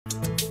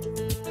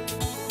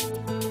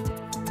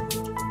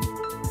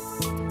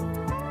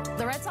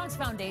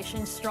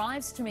Foundation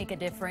strives to make a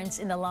difference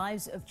in the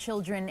lives of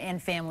children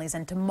and families.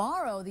 And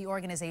tomorrow, the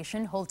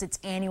organization holds its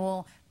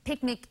annual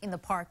picnic in the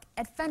park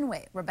at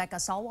Fenway. Rebekah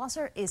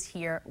Salwasser is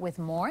here with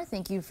more.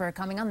 Thank you for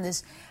coming on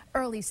this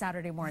early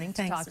Saturday morning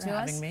to talk to us. Thanks for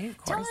having me, of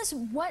course. Tell us,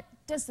 what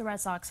does the Red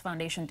Sox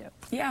Foundation do?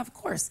 Yeah, of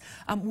course.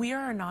 We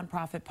are a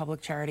nonprofit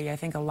public charity. I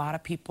think a lot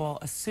of people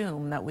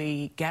assume that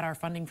we get our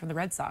funding from the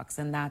Red Sox,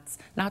 and that's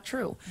not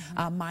true.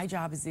 My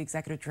job as the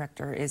executive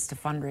director is to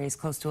fundraise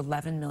close to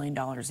 $11 million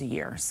a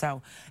year.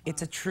 So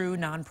it's a true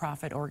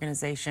nonprofit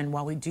organization.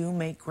 While we do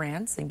make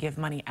grants and give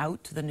money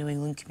out to the New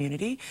England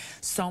community,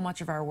 so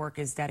much of our work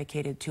is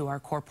dedicated to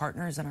our core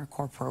partners and our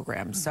core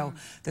programs. So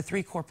the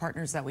three core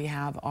partners that we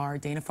have are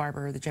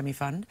Dana-Farber, the Jimmy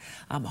Fund,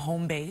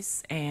 Home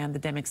Base, and the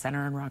Dimick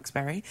Center in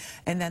Roxbury.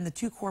 And then the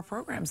two core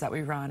programs that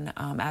we run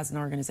as an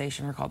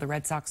organization are called the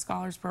Red Sox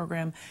Scholars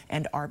Program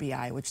and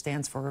RBI, which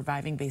stands for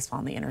Reviving Baseball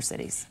in the Inner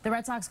Cities. The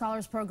Red Sox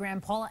Scholars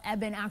Program, Paula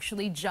Eben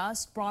actually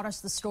just brought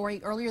us the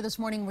story earlier this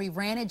morning. We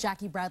ran it,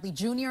 Jackie Bradley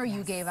Jr.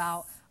 You gave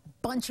out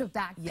bunch of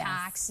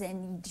backpacks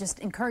and just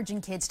encouraging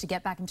kids to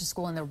get back into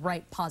school in the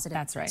right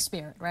positive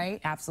spirit,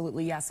 right?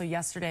 Absolutely, yeah. So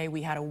yesterday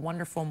we had a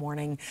wonderful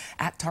morning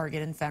at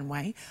Target in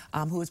Fenway,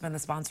 who has been the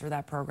sponsor of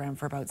that program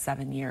for about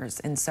 7 years.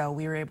 And so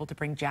we were able to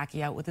bring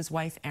Jackie out with his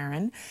wife,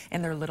 Erin,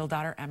 and their little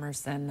daughter,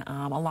 Emerson,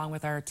 along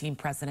with our team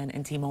president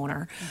and team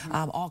owner.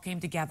 All came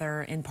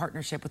together in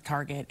partnership with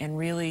Target and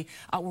really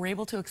were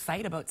able to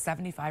excite about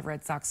 75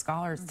 Red Sox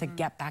scholars to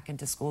get back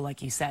into school,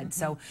 like you said.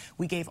 So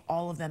we gave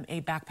all of them a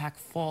backpack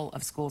full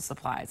of school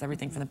supplies,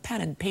 everything from the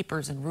pen and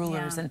papers and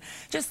rulers and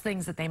just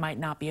things that they might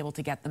not be able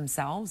to get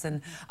themselves,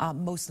 and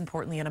most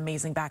importantly, an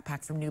amazing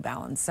backpack from New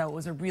Balance. So it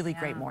was a really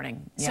great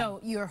morning. So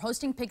you're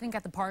hosting Picnic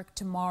at the Park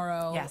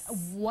tomorrow. Yes.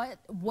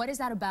 What is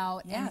that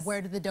about, and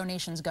where do the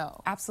donations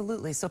go?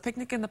 Absolutely. So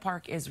Picnic in the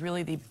Park is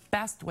really the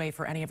best way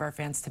for any of our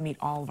fans to meet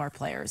all of our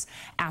players.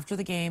 After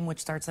the game, which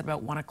starts at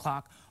about 1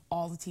 o'clock,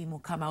 all the team will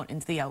come out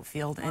into the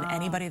outfield, and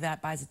anybody that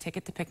buys a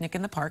ticket to Picnic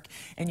in the Park,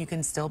 and you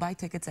can still buy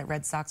tickets at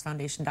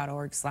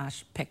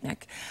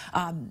redsoxfoundation.org/picnic.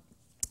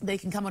 They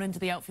can come out into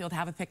the outfield,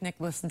 have a picnic,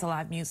 listen to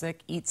live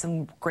music, eat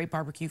some great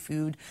barbecue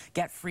food,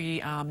 get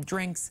free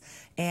drinks,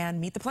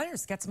 and meet the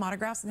players, get some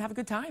autographs, and have a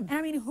good time. And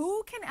I mean,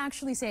 who can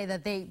actually say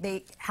that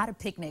they had a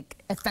picnic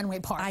at Fenway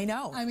Park? I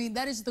know. I mean,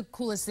 that is the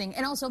coolest thing.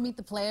 And also meet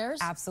the players.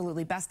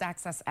 Absolutely. Best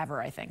access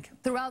ever, I think.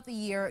 Throughout the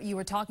year, you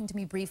were talking to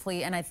me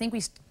briefly, and I think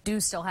we do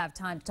still have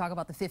time to talk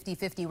about the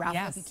 50-50 raffle.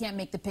 Yes. If you can't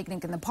make the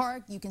Picnic in the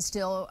Park, you can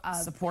still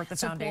support the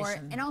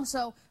foundation. And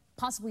also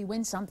possibly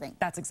win something.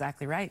 That's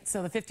exactly right.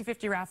 So the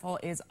 50-50 raffle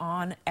is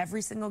on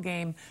every single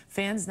game.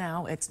 Fans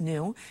now, it's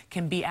new,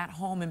 can be at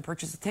home and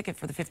purchase a ticket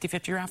for the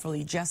 50-50 raffle.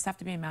 You just have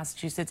to be in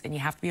Massachusetts, and you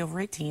have to be over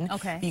 18.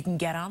 Okay. You can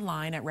get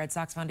online at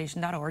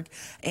redsoxfoundation.org,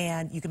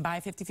 and you can buy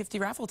a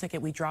 50-50 raffle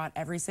ticket. We draw it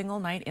every single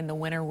night, and the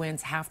winner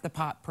wins half the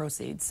pot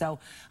proceeds. So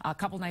a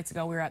couple nights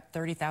ago, we were at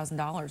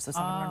 $30,000, so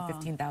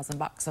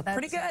 $715,000. So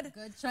pretty good. A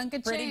good chunk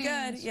of change. Pretty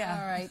good, yeah.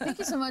 All right. Thank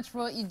you so much for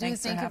what you do.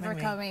 Thanks Thank you for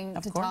me. coming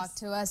to talk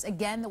to us.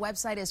 Again, the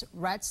website is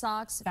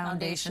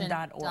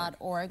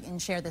redsoxfoundation.org, and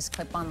share this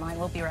clip online.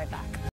 We'll be right back.